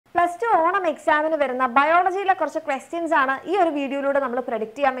Next Onam എക്സാമിന് വരുന്ന ബയോളജിയിലെ കുറച്ച് ക്വസ്റ്റ്യൻസ് ആണ് ഈ ഒരു വീഡിയോയിലൂടെ നമ്മൾ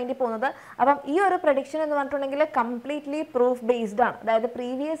പ്രഡിക്റ്റ് ചെയ്യാൻ വേണ്ടി പോകുന്നത്. അപ്പം ഈ ഒരു പ്രഡിക്ഷൻ എന്ന് പറഞ്ഞിട്ടുണ്ടെങ്കിൽ കംപ്ലീറ്റ്ലി പ്രൂഫ് ബേസ്ഡ് ആണ്. അതായത്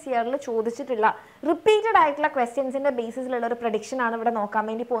പ്രീവിയസ് ഇയറിൽ ചോദിച്ചിട്ടുള്ള റിപ്പീറ്റഡ് ആയിട്ടുള്ള ക്വസ്റ്റ്യൻസിന്റെ ബേസിസിലുള്ള ഒരു പ്രഡിക്ഷൻ ആണ് ഇവിടെ നോക്കാൻ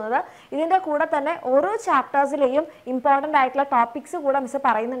വേണ്ടി പോകുന്നത്. ഇതിന്റെ കൂടെ തന്നെ ഓരോ ചാപ്റ്റേഴ്സിലെയും ഇമ്പോർട്ടൻ്റ് ആയിട്ടുള്ള ടോപ്പിക്സ് കൂടെ മിസ്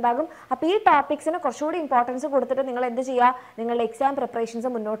പറയുന്നുണ്ടാകും. അപ്പോൾ ഈ ടോപ്പിക്സിന് കുറച്ചുകൂടി ഇമ്പോർട്ടൻസ് കൊടുത്തിട്ട് നിങ്ങൾ എന്ത് ചെയ്യുക, നിങ്ങളുടെ എക്സാം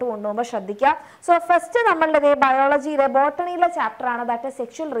പ്രിപ്പറേഷൻസ് മുന്നോട്ട് കൊണ്ടുപോകുമ്പോൾ ശ്രദ്ധിക്കുക. സോ ഫസ്റ്റ് നമ്മളുടെ ബയോളജിയിലെ ബോട്ടണിയിലെ ചാപ്റ്റർ ആണ്, that is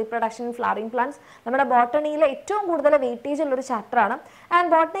sexual reproduction in flowering plants. നമ്മുടെ ബോട്ടണിയിലെ ഏറ്റവും കൂടുതൽ വെയിറ്റേജ് ഉള്ള ഒരു ചാപ്റ്റർ ആണ്. ആൻഡ്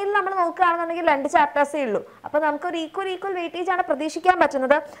ബോട്ടണിയിൽ നമ്മൾ നോക്കുകയാണെന്നുണ്ടെങ്കിൽ 2 ചാപ്റ്റേഴ്സേ ഉള്ളൂ. അപ്പോൾ നമുക്ക് ഒരു ഈക്വൽ വെയിറ്റേജ് ആണ് പ്രതീക്ഷിക്കാൻ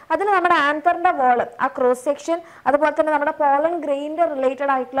പറ്റുന്നത്. അതിൽ നമ്മുടെ ആന്തറിന്റെ വോള്, ആ ക്രോസ് സെക്ഷൻ, അതുപോലെ തന്നെ നമ്മുടെ പോളൻ ഗ്രെയിനിന്റെ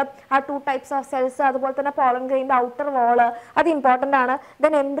റിലേറ്റഡ് ആയിട്ടുള്ള ആ 2 ടൈപ്സ് ഓഫ് സെൽസ്, അതുപോലെ തന്നെ പോളൻ ഗ്രെയിനിന്റെ ഔട്ടർ വോള് അത് ഇമ്പോർട്ടൻ്റ് ആണ്.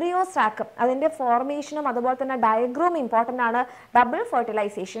 ദെൻ എംബ്രിയോ സാക്ക്, അതിന്റെ ഫോർമേഷനും അതുപോലെ തന്നെ ഡയഗ്രാം ഇമ്പോർട്ടൻ്റ് ആണ്. ഡബിൾ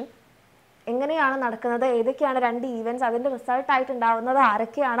ഫെർട്ടിലൈസേഷൻ എങ്ങനെയാണ് നടക്കുന്നത്, ഏതൊക്കെയാണ് 2 ഈവൻറ്റ്സ്, അതിൻ്റെ റിസൾട്ടായിട്ട് ഉണ്ടാവുന്നത്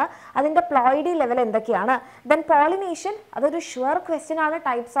ആരൊക്കെയാണ്, അതിൻ്റെ പ്ലോയിഡി ലെവൽ എന്തൊക്കെയാണ്. ദെൻ പോളിനേഷൻ, അതൊരു ഷുവർ ക്വസ്റ്റ്യൻ ആണ്.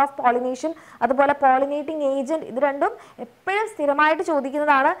 ടൈപ്സ് ഓഫ് പോളിനേഷൻ, അതുപോലെ പോളിനേറ്റിംഗ് ഏജന്റ്, ഇത് രണ്ടും എപ്പോഴും സ്ഥിരമായിട്ട്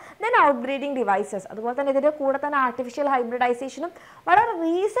ചോദിക്കുന്നതാണ്. ദെൻ ഔട്ട് ബ്രീഡിംഗ് ഡിവൈസസ്, അതുപോലെ തന്നെ ഇതിൻ്റെ കൂടെ തന്നെ ആർട്ടിഫിഷ്യൽ ഹൈബ്രിഡൈസേഷനും വളരെ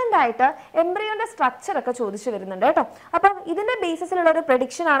റീസെൻ്റ് ആയിട്ട് എംബ്രിയോന്റെ സ്ട്രക്ചർ ഒക്കെ ചോദിച്ചു വരുന്നുണ്ട് കേട്ടോ. അപ്പം ഇതിൻ്റെ ബേസിസിലുള്ള ഒരു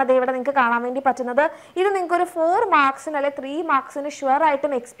പ്രഡിക്ഷൻ ആണ് ഇത് ഇവിടെ നിങ്ങൾക്ക് കാണാൻ വേണ്ടി പറ്റുന്നത്. ഇത് നിങ്ങൾക്ക് ഒരു 4 മാർക്സിന് അല്ലെങ്കിൽ 3 മാർക്സിന് ഷുവർ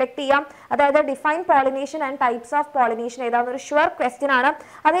ആയിട്ടും എക്സ്പെക്ട് ചെയ്യാം. അതായത് define pollination and types of pollination ഏതാണെന്നൊരു sure question ആണ്.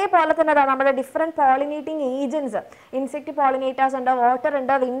 അതേപോലെ തന്നെ നമ്മുടെ different pollinating agents, insect pollinators ഉണ്ട്, വാട്ടർ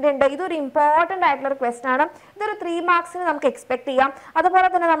ഉണ്ട്, വിൻഡ് ഉണ്ട്. ഇതൊരു ഇമ്പോർട്ടൻ്റ് ആയിട്ടുള്ള ഒരു ക്വസ്റ്റ്യൻ ആണ്. ഇതൊരു 3 മാർക്സിന് നമുക്ക് എക്സ്പെക്ട് ചെയ്യാം. അതുപോലെ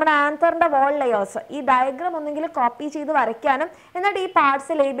തന്നെ നമ്മുടെ ആന്തറിന്റെ വോൾ ലെയേഴ്സ്, ഈ ഡയഗ്രാം ഒന്നെങ്കിൽ കോപ്പി ചെയ്ത് വരയ്ക്കാനും എന്നിട്ട് ഈ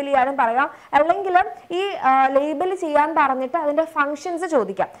പാർട്സ് ലേബിൾ ചെയ്യാനും പറയാം, അല്ലെങ്കിൽ ഈ ലേബിൾ ചെയ്യാൻ പറഞ്ഞിട്ട് അതിന്റെ ഫംഗ്ഷൻസ്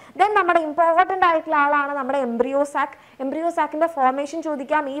ചോദിക്കാം. ദെൻ നമ്മുടെ ഇമ്പോർട്ടൻ്റ് ആയിട്ടുള്ള ആളാണ് നമ്മുടെ എംബ്രിയോ സാക്ക്. എംബ്രിയോ സാക്കിന്റെ ഫോർമേഷൻ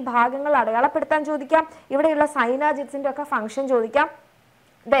ചോദിക്കാം, ഈ ഭാഗങ്ങൾ അടയാളപ്പെടുത്താൻ ചോദിക്കാം, ഇവിടെയുള്ള സൈനാജിറ്റ്സിന്റെ ഒക്കെ ഫംഗ്ഷൻ ചോദിക്കാം.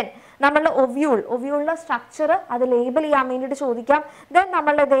 ദെൻ നമ്മളുടെ ഒവ്യൂളിൻ്റെ സ്ട്രക്ചർ അത് ലേബിൾ ചെയ്യാൻ വേണ്ടിയിട്ട് ചോദിക്കാം. ദെൻ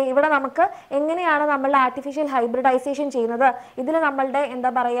നമ്മളുടെ ഇവിടെ നമുക്ക് എങ്ങനെയാണ് നമ്മളുടെ ആർട്ടിഫിഷ്യൽ ഹൈബ്രിഡൈസേഷൻ ചെയ്യുന്നത്, ഇതിൽ നമ്മളുടെ എന്താ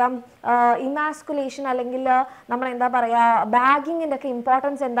പറയുക ഇമാസ്കുലേഷൻ അല്ലെങ്കിൽ നമ്മൾ എന്താ പറയുക ബാഗിങ്ങിൻ്റെ ഒക്കെ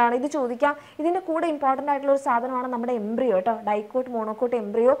ഇമ്പോർട്ടൻസ് എന്താണ്, ഇത് ചോദിക്കാം. ഇതിൻ്റെ കൂടെ ഇമ്പോർട്ടൻ്റ് ആയിട്ടുള്ള ഒരു സാധനമാണ് നമ്മുടെ എംബ്രിയോ കേട്ടോ, ഡൈക്കോട്ട് മോണോക്കോട്ട്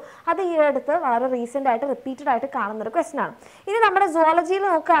എംബ്രിയോ. അത് ഈ അടുത്ത് വളരെ റീസെൻ്റ് ആയിട്ട് റിപ്പീറ്റഡ് ആയിട്ട് കാണുന്നൊരു ക്വസ്റ്റൻ ആണ്. ഇനി നമ്മുടെ സുവോളജിയിൽ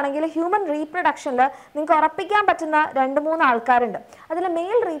നോക്കുകയാണെങ്കിൽ ഹ്യൂമൻ റീപ്രൊഡക്ഷനിൽ നിങ്ങൾക്ക് ഉറപ്പിക്കാൻ പറ്റുന്ന 2-3 ആൾക്കാരുണ്ട്. അതിൽ മെയിൽ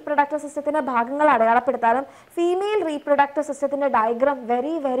റീപ്രൊഡക്റ്റീവ് സിസ്റ്റത്തിന്റെ ഭാഗങ്ങൾ അടയാളപ്പെടുത്താനും ഫീമെയിൽ റീപ്രൊഡക്റ്റീവ് സിസ്റ്റത്തിന്റെ ഡയഗ്രാം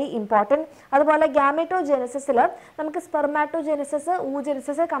വെരി ഇമ്പോർട്ടൻറ്റ്. അതുപോലെ ഗാമെറ്റോജെനസിസിൽ നമുക്ക് സ്പെർമാറ്റോജെനസിസ്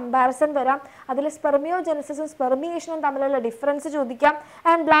ഊജെനസിസ് കമ്പാരിസൺ വരാം. അതിൽ സ്പെർമിയോജെനസിസും സ്പെർമിയേഷനും തമ്മിലുള്ള ഡിഫറൻസ് ചോദിക്കാം.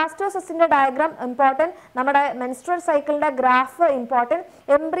 And ബ്ലാസ്റ്റോസിന്റെ diagram important. നമ്മുടെ മെൻസ്ട്രൽ സൈക്കിളിന്റെ ഗ്രാഫ് ഇമ്പോർട്ടൻറ്റ്.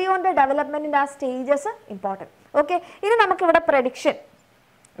 എംബ്രിയോന്റെ ഡെവലപ്മെന്റിന്റെ ആ സ്റ്റേജസ് ഇമ്പോർട്ടൻറ്റ്. ഓക്കെ, ഇനി നമുക്കിവിടെ പ്രഡിക്ഷൻ,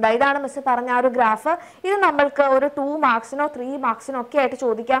 ഇതാണ് മിസ് പറഞ്ഞ ആ ഒരു ഗ്രാഫ്. ഇത് നമ്മൾക്ക് ഒരു 2 മാർക്സിനോ 3 മാർക്സിനോ ഒക്കെ ആയിട്ട്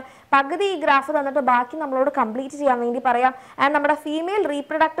ചോദിക്കാം. പകുതി ഈ ഗ്രാഫ് തന്നിട്ട് ബാക്കി നമ്മളോട് കംപ്ലീറ്റ് ചെയ്യാൻ വേണ്ടി പറയാം. ആൻഡ് നമ്മുടെ ഫീമെയിൽ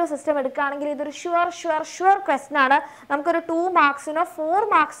റീപ്രൊഡക്റ്റീവ് സിസ്റ്റം എടുക്കുകയാണെങ്കിൽ ഇതൊരു ഷുവർ ക്വസ്റ്റൻ ആണ്. നമുക്കൊരു 2 മാർക്സിനോ 4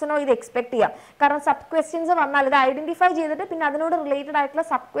 മാർക്സിനോ ഇത് എക്സ്പെക്ട് ചെയ്യാം. കാരണം സബ് ക്വസ്റ്റ്യൻസ് വന്നാൽ ഇത് ഐഡന്റിഫൈ ചെയ്തിട്ട് പിന്നെ അതിനോട് റിലേറ്റഡ് ആയിട്ടുള്ള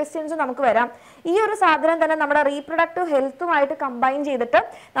സബ് ക്വസ്റ്റ്യൻസും നമുക്ക് വരാം. ഈ ഒരു സാധനം തന്നെ നമ്മുടെ റീപ്രൊഡക്റ്റീവ് ഹെൽത്തുമായിട്ട് കമ്പൈൻ ചെയ്തിട്ട്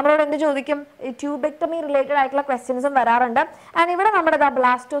നമ്മളോട് എന്ത് ചോദിക്കും, ട്യൂബെക്ടമി റിലേറ്റഡ് ആയിട്ടുള്ള ക്വസ്റ്റ്യൻസും വരാറുണ്ട്. ആൻഡ് ഇവിടെ നമ്മുടെ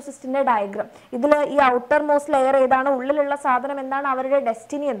ബ്ലാസ്റ്റോസിസ്റ്റിന്റെ ഡയഗ്രാം, ഇതിൽ ഈ ഔട്ടർ മോസ്റ്റ് ലെയർ ഏതാണ്, ഉള്ളിലുള്ള സാധനം എന്താണ്, അവരുടെ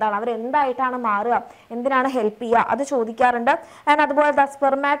ഡെസ്റ്റിനി എന്താണ്, അവർ എന്തായിട്ടാണ് മാറുക, എന്തിനാണ് ഹെൽപ്പ് ചെയ്യുക, അത് ചോദിക്കാറുണ്ട്. ആൻഡ് അതുപോലെ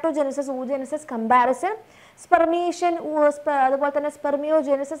സ്പെർമാറ്റോജെനസിസ് ഊജെനസിസ് കമ്പാരിസൺ, സ്പെർമിയേഷൻ അതുപോലെ തന്നെ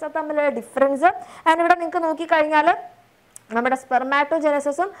സ്പെർമിയോജെനസിസ് അത് തമ്മിലുള്ള ഡിഫറൻസ്. ആൻഡ് ഇവിടെ നിങ്ങൾക്ക് നോക്കിക്കഴിഞ്ഞാൽ നമ്മുടെ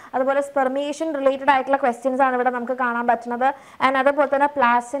സ്പെർമാറ്റോജെനസിസും അതുപോലെ സ്പെർമിയേഷൻ റിലേറ്റഡ് ആയിട്ടുള്ള ക്വസ്റ്റ്യൻസ് ആണ് ഇവിടെ നമുക്ക് കാണാൻ പറ്റുന്നത്. ആൻഡ് അതുപോലെ തന്നെ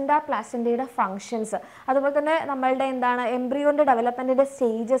പ്ലാസെൻറ്റയുടെ ഫങ്ഷൻസ്, അതുപോലെ തന്നെ നമ്മളുടെ എന്താണ് എംബ്രിയോന്റെ ഡെവലപ്മെന്റിന്റെ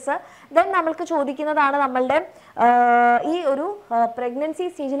സ്റ്റേജസ്. ദെൻ നമ്മൾക്ക് ചോദിക്കുന്നതാണ് നമ്മളുടെ ഈ ഒരു പ്രഗ്നൻസി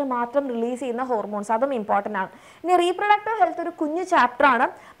സ്റ്റേജിൽ മാത്രം റിലീസ് ചെയ്യുന്ന ഹോർമോൺസ്, അതും ഇമ്പോർട്ടൻ്റ് ആണ്. ഇനി റീപ്രൊഡക്റ്റീവ് ഹെൽത്ത് ഒരു കുഞ്ഞു ചാപ്റ്റർ ആണ്,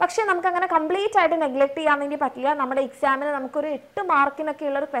 പക്ഷേ നമുക്ക് അങ്ങനെ കംപ്ലീറ്റ് ആയിട്ട് നെഗ്ലക്ട് ചെയ്യാൻ വേണ്ടി പറ്റില്ല. നമ്മുടെ എക്സാമിന് നമുക്കൊരു 8 മാർക്കിനൊക്കെ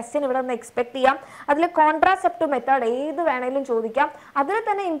ഉള്ള ഒരു ക്വസ്റ്റ്യൻ ഇവിടെ നിന്ന് എക്സ്പെക്ട് ചെയ്യാം. അതിൽ കോൺട്രാസെപ്റ്റീവ് മെത്തേഡ് ഏത് വേണമെങ്കിലും ചോദിക്കാം. അതിൽ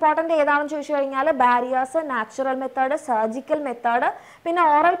തന്നെ ഇമ്പോർട്ടൻ്റ് ഏതാണെന്ന് ചോദിച്ചു കഴിഞ്ഞാൽ barriers, natural method, surgical method, പിന്നെ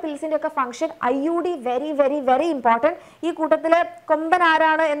ഓറൽ പിൽസിന്റെ ഒക്കെ ഫംഗ്ഷൻ, IUD വെരി ഇമ്പോർട്ടൻറ്റ്. ഈ കൂട്ടത്തിൽ കൊമ്പൻ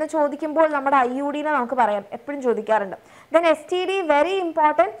ആരാണ് എന്ന് ചോദിക്കുമ്പോൾ നമ്മുടെ IUD നമുക്ക് പറയാം, എപ്പോഴും ചോദിക്കാറുണ്ട്. ദെൻ STD വെരി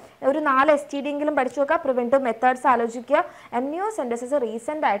ഇമ്പോർട്ടൻറ്റ്, ഒരു 4 STD എങ്കിലും പഠിച്ചു നോക്കുക. പ്രിവെന്റീവ് മെത്തേഡ്സ് ആലോചിക്കുക. എംനിയോസെൻറ്റസിസ്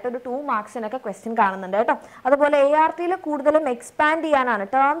റീസെൻ്റ് ആയിട്ട് ഒരു 2 മാർക്സിനൊക്കെ ക്വസ്റ്റ്യൻ കാണുന്നുണ്ട് കേട്ടോ. അതുപോലെ ARTയിൽ കൂടുതലും എക്സ്പാൻഡ് ചെയ്യാനാണ്,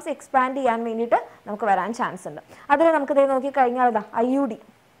 ടേംസ് എക്സ്പാൻഡ് ചെയ്യാൻ വേണ്ടിയിട്ട് നമുക്ക് വരാൻ ചാൻസ് ഉണ്ട്. അതിൽ നമുക്ക് നോക്കിക്കഴിഞ്ഞാൽ IUD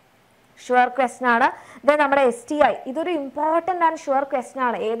ഷുവർ ക്വസ്റ്റൻ ആണ്. ദെൻ നമ്മുടെ STI, ഇതൊരു ഇമ്പോർട്ടൻ്റ് ആൻഡ് ഷുവർ ക്വസ്റ്റൻ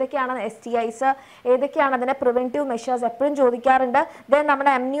ആണ്. ഏതൊക്കെയാണ് STIs, ഏതൊക്കെയാണ് അതിൻ്റെ പ്രിവെൻറ്റീവ് മെഷേഴ്സ് എപ്പോഴും ചോദിക്കാറുണ്ട്. ദെൻ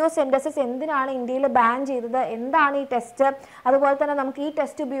നമ്മുടെ amniocentesis എന്തിനാണ് ഇന്ത്യയിൽ ബാൻ ചെയ്തത്, എന്താണ് ഈ ടെസ്റ്റ്, അതുപോലെ തന്നെ നമുക്ക് ഈ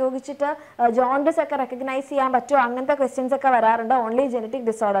ടെസ്റ്റ് ഉപയോഗിച്ചിട്ട് ജോണ്ടിസ് ഒക്കെ റെക്കഗ്നൈസ് ചെയ്യാൻ പറ്റുമോ, അങ്ങനത്തെ ക്വസ്റ്റ്യൻസ് ഒക്കെ വരാറുണ്ട്. ഓൺലി ജെനറ്റിക്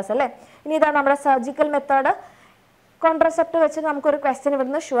ഡിസോർഡേഴ്സ് അല്ലേ. ഇനി ഇതാണ് നമ്മുടെ സർജിക്കൽ മെത്തേഡ്. കോൺട്രസെപ്റ്റ് വെച്ച് നമുക്കൊരു ക്വസ്റ്റ്യൻ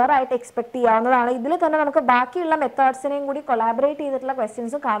ഇവിടുന്ന് ഷുവർ ആയിട്ട് എക്സ്പെക്ട് ചെയ്യാവുന്നതാണ്. ഇതിൽ തന്നെ നമുക്ക് ബാക്കിയുള്ള മെത്തേഡ്സിനെയും കൂടി കൊളാബറേറ്റ് ചെയ്തിട്ടുള്ള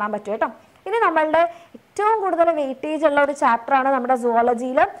ക്വസ്റ്റ്യൻസ് കാണാൻ പറ്റും കേട്ടോ. ഇനി നമ്മളുടെ ഏറ്റവും കൂടുതൽ വെയിറ്റേജ് ഉള്ള ഒരു ചാപ്റ്ററാണ് നമ്മുടെ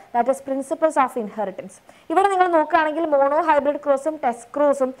സുവോളജിയിൽ, that is principles of inheritance. ഇവിടെ നിങ്ങൾ നോക്കുകയാണെങ്കിൽ മോണോ ഹൈബ്രിഡ് ക്രോസും ടെസ്റ്റ്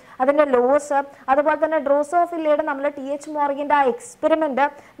ക്രോസും അതിൻ്റെ ലോസ്, അതുപോലെ തന്നെ ഡ്രോസോഫില്ലയുടെ നമ്മൾ TH മോർഗൻ്റെ ആ എക്സ്പെരിമെൻറ്റ്,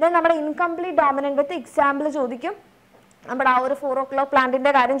 ദെൻ നമ്മുടെ ഇൻകംപ്ലീറ്റ് ഡോമിനൻ്റ് വിത്ത് എക്സാമ്പിൾ ചോദിക്കും, നമ്മുടെ ആ ഒരു 4 o'clock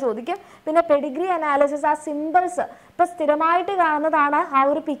പ്ലാന്റിൻ്റെ കാര്യം ചോദിക്കും. പിന്നെ പെഡിഗ്രി അനാലിസിസ്, ആ സിമ്പിൾസ് ഇപ്പോൾ സ്ഥിരമായിട്ട് കാണുന്നതാണ്, ആ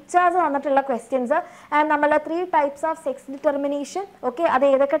ഒരു പിക്ചേഴ്സ് വന്നിട്ടുള്ള ക്വസ്റ്റ്യൻസ്. ആൻഡ് നമ്മളെ 3 types of sex determination, okay, അത്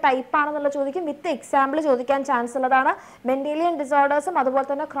ഏതൊക്കെ ടൈപ്പ് ആണെന്നുള്ള ചോദിക്കും, വിത്ത് എക്സാമ്പിൾ ചോദിക്കാൻ ചാൻസ് ഉള്ളതാണ്. മെൻഡേലിയൻ ഡിസോർഡേഴ്സും അതുപോലെ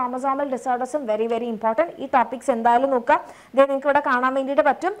തന്നെ ക്രോമസോമൽ ഡിസോർഡേഴ്സും വെരി വെരി ഇമ്പോർട്ടൻറ്റ്. ഈ ടോപ്പിക്സ് എന്തായാലും നോക്കാം. ഇത് നിങ്ങൾക്ക് ഇവിടെ കാണാൻ വേണ്ടിയിട്ട്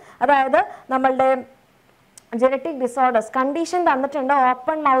പറ്റും. അതായത് നമ്മളുടെ ജെനറ്റിക് ഡിസോർഡേഴ്സ് കണ്ടീഷൻ തന്നിട്ടുണ്ട്,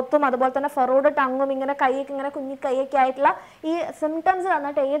 ഓപ്പൺ മൗത്തും അതുപോലെ തന്നെ ഫെറോഡ് ടങ്ങും, ഇങ്ങനെ കൈയൊക്കെ ഇങ്ങനെ കുഞ്ഞി കൈയൊക്കെ ആയിട്ടുള്ള ഈ സിംറ്റംസ്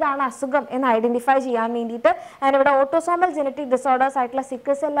തന്നിട്ട് ഏതാണ് അസുഖം എന്ന് ഐഡന്റിഫൈ ചെയ്യാൻ വേണ്ടിയിട്ട്. ആൻഡ് ഇവിടെ ഓട്ടോസോമൽ ജെനറ്റിക് ഡിസോർഡേഴ്സ് ആയിട്ടുള്ള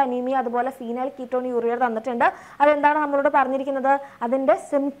സിക്കിൾ സെൽ അനീമിയ, അതുപോലെ ഫീനൈൽ കീറ്റോണിയൂറിയ തന്നിട്ടുണ്ട്. അതെന്താണ് നമ്മളോട് പറഞ്ഞിരിക്കുന്നത്, അതിൻ്റെ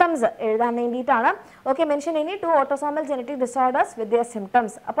സിംറ്റംസ് എഴുതാൻ വേണ്ടിയിട്ടാണ്. Okay, mention any 2 autosomal genetic disorders with their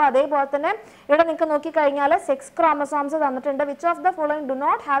symptoms. അപ്പോൾ അതേപോലെ തന്നെ ഇവിടെ നിങ്ങൾക്ക് നോക്കിക്കഴിഞ്ഞാൽ സെക്സ് ക്രോമസോംസ് തന്നിട്ടുണ്ട്. Which of the following do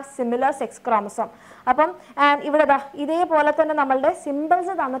not have similar sex chromosome. അപ്പം ഇവിടെ ഇതേപോലെ തന്നെ നമ്മളുടെ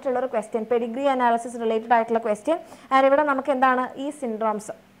സിമ്പിൾസ് തന്നിട്ടുള്ള ഒരു ക്വസ്റ്റ്യൻ, പെഡിഗ്രി അനാലിസിസ് റിലേറ്റഡ് ആയിട്ടുള്ള ക്വസ്റ്റ്യൻ. ആൻഡ് ഇവിടെ നമുക്ക് എന്താണ് ഈ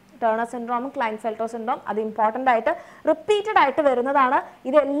സിൻഡ്രോംസ്, ടേണർ സിൻഡ്രോമും ക്ലൈൻഫെൽറ്റർ സിൻഡ്രോം, അത് ഇമ്പോർട്ടൻ്റ് ആയിട്ട് റിപ്പീറ്റഡ് ആയിട്ട് വരുന്നതാണ്.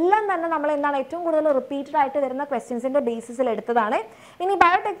 ഇതെല്ലാം തന്നെ നമ്മൾ എന്താണ് ഏറ്റവും കൂടുതൽ റിപ്പീറ്റഡ് ആയിട്ട് വരുന്ന ക്വസ്റ്റ്യൻസിൻ്റെ ബേസിസിൽ എടുത്തതാണ്. ഇനി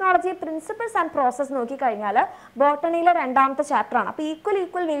ബയോടെക്നോളജി പ്രിൻസിപ്പിൾസ് ആൻഡ് പ്രോസസ് നോക്കിക്കഴിഞ്ഞാൽ ബോട്ടണിയിലെ 2ാമത്തെ ചാപ്റ്ററാണ്. അപ്പോൾ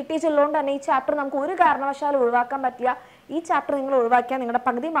ഈക്വൽ വെയിറ്റേജ് ഉള്ളതുകൊണ്ട് തന്നെ ഈ ചാപ്റ്റർ നമുക്ക് ഒരു കാരണവശാലും ഒഴിവാക്കാൻ പറ്റില്ല. ഈ ചാപ്റ്റർ നിങ്ങൾ ഒഴിവാക്കിയാൽ നിങ്ങളുടെ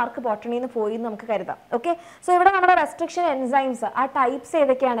പകുതി മാർക്ക് ബോട്ടണിയിൽ നിന്ന് പോയി എന്ന് നമുക്ക് കരുതാം. ഓക്കെ, സോ ഇവിടെ നമ്മുടെ റെസ്ട്രിക്ഷൻ എൻസൈംസ്, ആ ടൈപ്സ്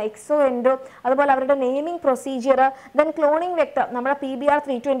ഏതൊക്കെയാണ്, എക്സോ എൻഡോ, അതുപോലെ അവരുടെ naming procedure, then cloning vector, നമ്മുടെ PBR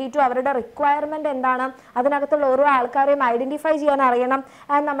 322 അവരുടെ റിക്വയർമെൻറ്റ് എന്താണ്, അതിനകത്തുള്ള ഓരോ ആൾക്കാരെയും ഐഡൻറ്റിഫൈ ചെയ്യാൻ അറിയണം.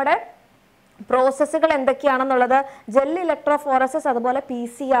 ആൻഡ് നമ്മുടെ പ്രോസസ്സുകൾ എന്തൊക്കെയാണെന്നുള്ളത്, ജെൽ ഇലക്ട്രോഫോറസിസ്, അതുപോലെ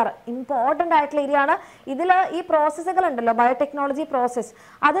PCR ഇമ്പോർട്ടൻ്റ് ആയിട്ടുള്ള ഏരിയ ആണ്. ഇതിൽ ഈ പ്രോസസ്സുകൾ ഉണ്ടല്ലോ, ബയോടെക്നോളജി പ്രോസസ്സ്,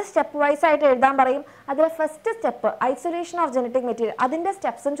 അത് സ്റ്റെപ്പ് വൈസ് ആയിട്ട് എഴുതാൻ പറയും. അതിൽ first step isolation of genetic material, അതിൻ്റെ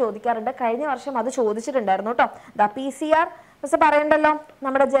സ്റ്റെപ്സും ചോദിക്കാറുണ്ട്. കഴിഞ്ഞ വർഷം അത് ചോദിച്ചിട്ടുണ്ടായിരുന്നു കേട്ടോ. PCR പക്ഷെ പറയണ്ടല്ലോ,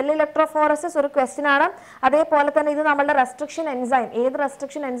 നമ്മുടെ ജെൽ ഇലക്ട്രോഫോറസിസ് ഒരു ക്വസ്റ്റ്യൻ ആണ്. അതേപോലെ തന്നെ ഇത് നമ്മുടെ റെസ്ട്രിക്ഷൻ എൻസൈം, ഏത്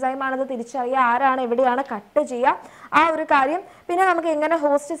റെസ്ട്രിക്ഷൻ എൻസൈം ആണെന്ന് തിരിച്ചറിയുക, ആരാണ് എവിടെയാണ് കട്ട് ചെയ്യുക, ആ ഒരു കാര്യം. പിന്നെ നമുക്ക് എങ്ങനെ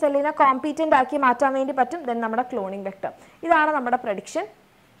ഹോസ്റ്റ് സെല്ലിനെ കോമ്പീറ്റൻ്റ് ആക്കി മാറ്റാൻ വേണ്ടി പറ്റും. ദെൻ നമ്മുടെ ക്ലോണിംഗ് വെക്ടർ, ഇതാണ് നമ്മുടെ പ്രഡിക്ഷൻ.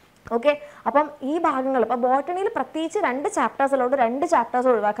 ഓക്കെ, അപ്പം ഈ ഭാഗങ്ങൾ ഇപ്പോൾ ബോട്ടണിയിൽ പ്രത്യേകിച്ച് 2 ചാപ്റ്റേഴ്സിലോട്ട് 2 ചാപ്റ്റേഴ്സ്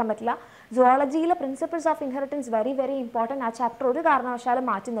ഒഴിവാക്കാൻ പറ്റില്ല. സുവോളജിയിലെ principles of inheritance very very important, ആ ചാപ്റ്റർ ഒരു കാരണവശാലും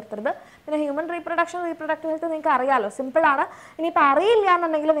മാറ്റി നിർത്തരുത്. പിന്നെ ഹ്യൂമൻ റീപ്രൊഡക്റ്റീവ് ഹെൽത്ത് നിങ്ങൾക്ക് അറിയാമല്ലോ, സിമ്പിളാണ്. ഇനിയിപ്പോൾ അറിയില്ല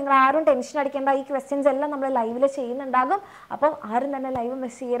എന്നുണ്ടെങ്കിൽ നിങ്ങൾ ആരും ടെൻഷൻ അടിക്കേണ്ട, ഈ ക്വസ്റ്റ്യൻസ് എല്ലാം നമ്മൾ ലൈവിൽ ചെയ്യുന്നുണ്ടാകും. അപ്പം ആരും തന്നെ ലൈവ്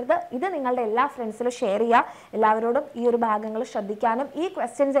മിസ് ചെയ്യരുത്. ഇത് നിങ്ങളുടെ എല്ലാ ഫ്രണ്ട്സിലും ഷെയർ ചെയ്യുക. എല്ലാവരോടും ഈ ഒരു ഭാഗങ്ങൾ ശ്രദ്ധിക്കാനും ഈ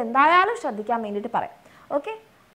ക്വസ്റ്റ്യൻസ് എന്തായാലും ശ്രദ്ധിക്കാൻ വേണ്ടിയിട്ട് പറയാം. ഓക്കെ.